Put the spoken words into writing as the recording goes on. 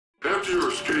After your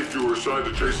escape, you were assigned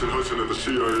to Jason Hudson at the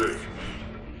CIA.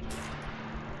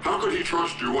 How could he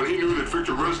trust you when he knew that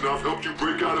Victor Reznov helped you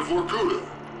break out of Vorkuta?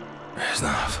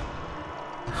 Reznov.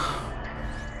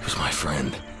 He was my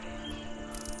friend.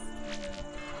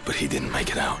 But he didn't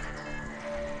make it out.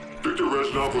 Victor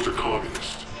Reznov was a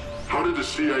communist. How did the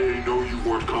CIA know you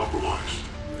weren't compromised?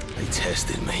 They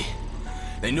tested me.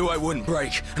 They knew I wouldn't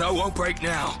break, and I won't break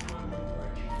now.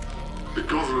 The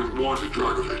government wanted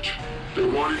Dragovich. They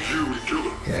wanted you to kill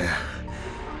him. Yeah.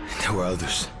 There were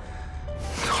others.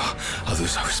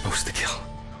 Others I was supposed to kill.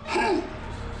 Who?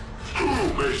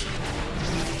 Who, Mason?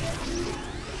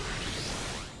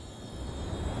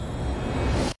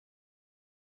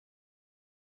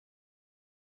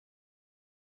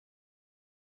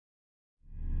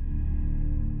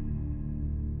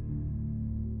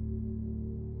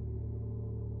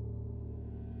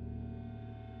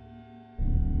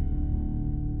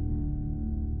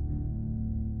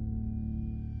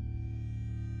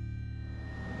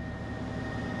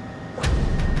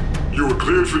 You were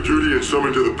cleared for duty and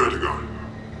summoned to the Pentagon.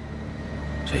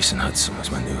 Jason Hudson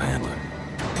was my new handler.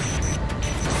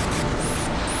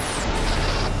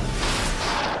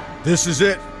 This is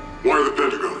it. Why the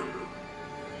Pentagon?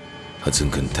 Hudson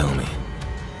couldn't tell me.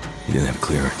 He didn't have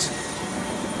clearance.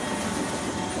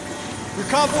 Your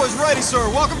convoy's ready, sir.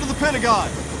 Welcome to the Pentagon.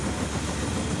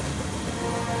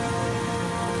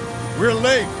 We're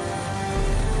late.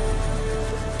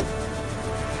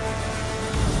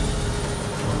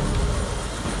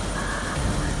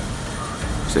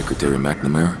 Secretary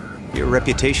McNamara? Your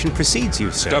reputation precedes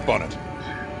you, sir. Step on it.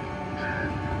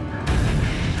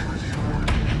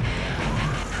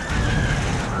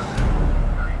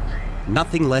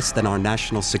 Nothing less than our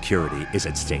national security is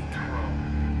at stake.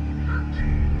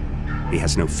 He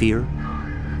has no fear,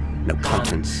 no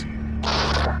confidence,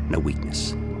 no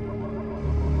weakness.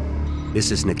 This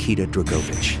is Nikita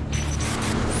Dragovich.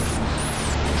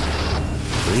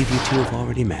 I believe you two have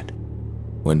already met.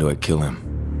 When do I kill him?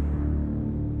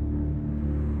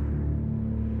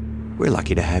 We're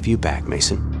lucky to have you back,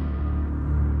 Mason.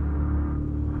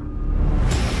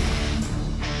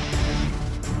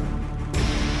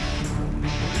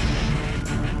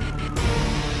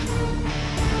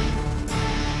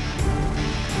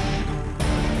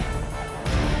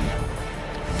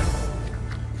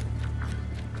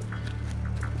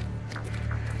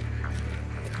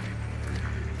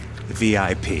 The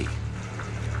VIP.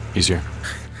 He's here.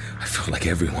 I felt like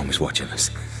everyone was watching us.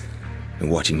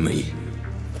 And watching me.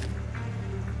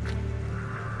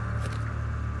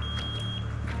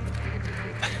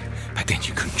 Back then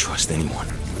you couldn't trust anyone.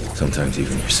 Sometimes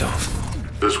even yourself.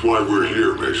 That's why we're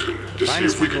here, Mason. To see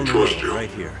if we can trust you. Right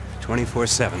here,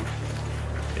 24/7.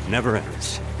 It never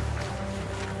ends.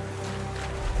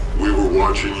 We were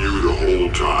watching you the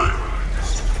whole time.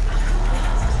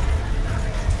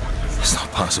 It's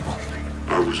not possible.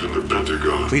 I was in the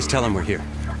Pentagon. Please tell him we're here.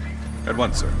 At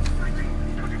once, sir.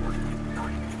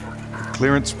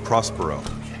 Clearance Prospero.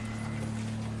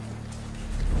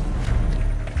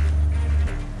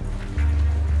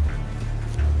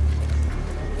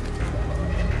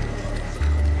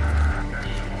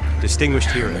 Distinguished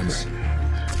heroes.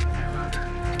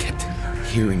 I kept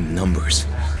hearing numbers.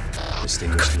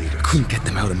 Distinguished leaders. Couldn't get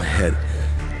them out of my head.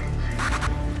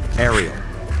 Ariel.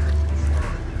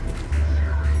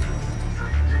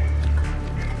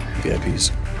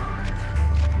 VIPs.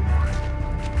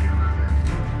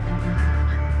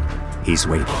 He's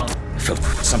waiting. I felt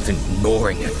something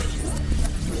gnawing at me.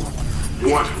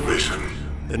 What, Mason?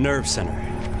 The nerve center.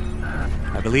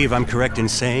 I believe I'm correct in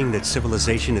saying that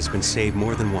civilization has been saved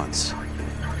more than once.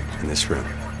 In this room.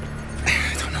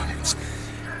 I don't know.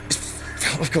 It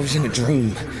felt like I was in a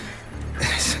dream.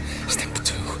 Step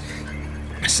 2.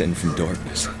 Ascend from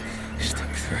darkness.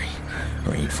 Step 3.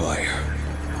 Rain fire.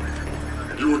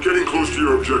 You were getting close to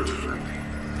your objective.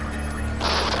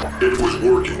 It was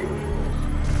working.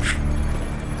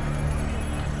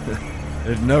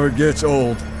 It never gets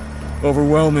old.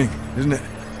 Overwhelming, isn't it?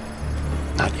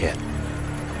 Not yet.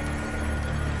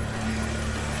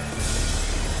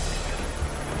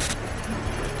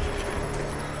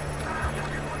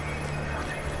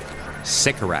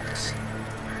 Sycorax.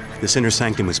 This inner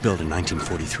sanctum was built in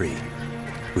 1943.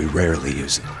 We rarely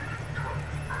use it.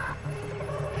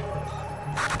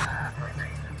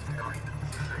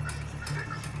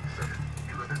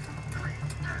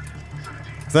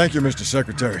 Thank you, Mr.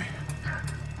 Secretary.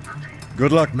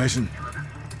 Good luck, Mason.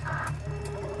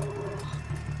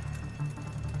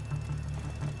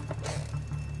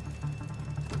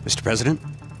 Mr. President?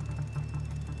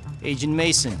 Agent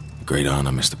Mason, Great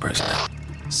honor, Mr. President.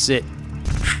 sit.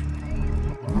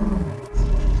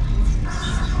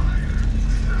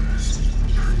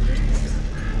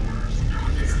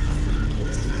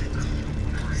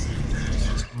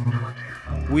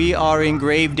 We are in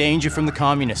grave danger from the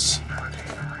communists.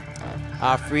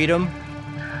 Our freedom,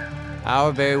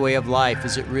 our very way of life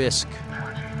is at risk.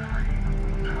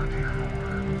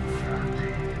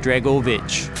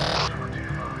 DRAGOVICH.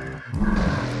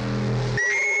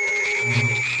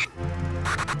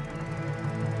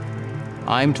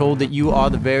 I'm told that you are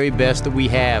the very best that we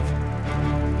have.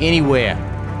 Anywhere.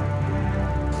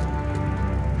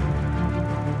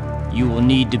 You will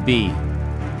need to be.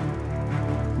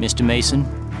 Mr. Mason,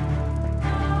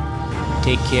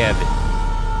 take care of it.